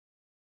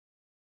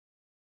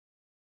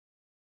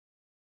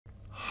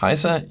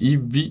Hejsa, i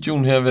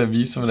videoen her vil jeg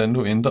vise dig, hvordan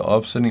du ændrer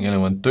opsætning af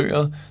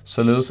leverandører,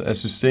 således at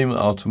systemet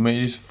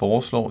automatisk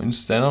foreslår en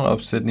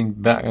standardopsætning,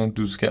 hver gang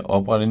du skal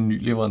oprette en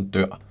ny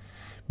leverandør.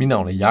 Mit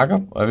navn er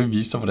Jakob, og jeg vil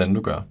vise dig, hvordan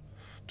du gør.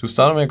 Du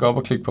starter med at gå op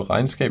og klikke på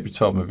regnskab i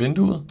toppen af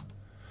vinduet.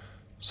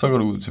 Så går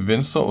du ud til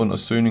venstre under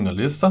søgning og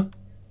lister,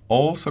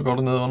 og så går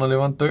du ned under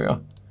leverandører.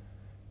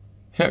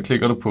 Her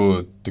klikker du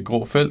på det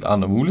grå felt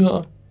andre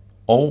muligheder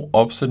og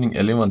opsætning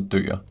af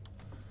leverandører.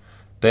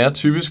 Da jeg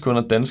typisk kun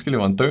er danske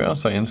leverandører,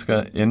 så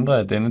ændrer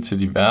jeg denne til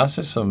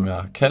diverse, som jeg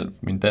har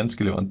kaldt min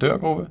danske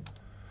leverandørgruppe.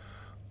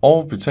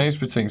 Og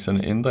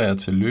betalingsbetingelserne ændrer jeg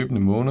til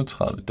løbende måned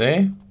 30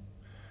 dage.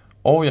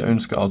 Og jeg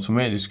ønsker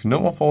automatisk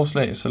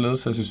nummerforslag,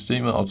 således at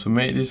systemet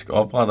automatisk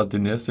opretter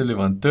det næste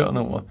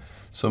leverandørnummer,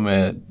 som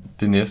er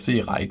det næste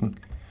i rækken.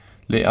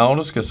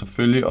 Layoutet skal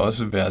selvfølgelig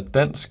også være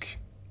dansk,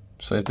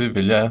 så det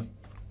vælger jeg.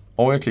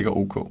 Og jeg klikker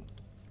OK.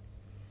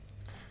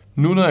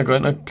 Nu når jeg går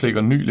ind og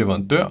klikker ny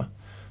leverandør,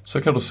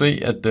 så kan du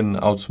se, at den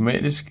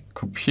automatisk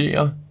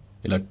kopierer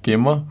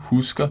eller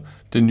husker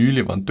det nye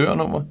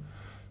leverandørnummer.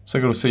 Så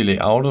kan du se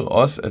layoutet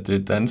også, at det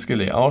er danske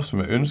layout, som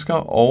jeg ønsker,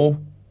 og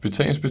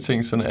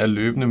betalingsbetingelserne er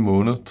løbende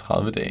måned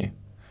 30 dage.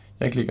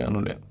 Jeg klikker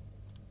annullér.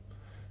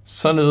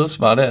 Således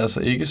var det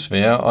altså ikke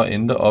sværere at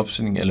ændre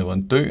opsætning af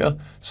leverandører,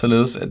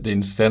 således at det er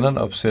en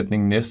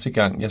standardopsætning næste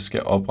gang jeg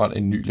skal oprette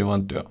en ny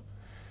leverandør.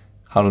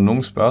 Har du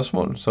nogle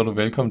spørgsmål, så er du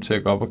velkommen til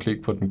at gå op og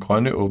klikke på den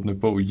grønne åbne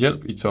bog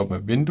Hjælp i toppen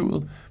af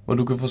vinduet, hvor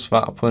du kan få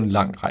svar på en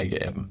lang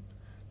række af dem.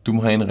 Du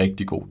må have en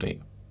rigtig god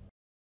dag.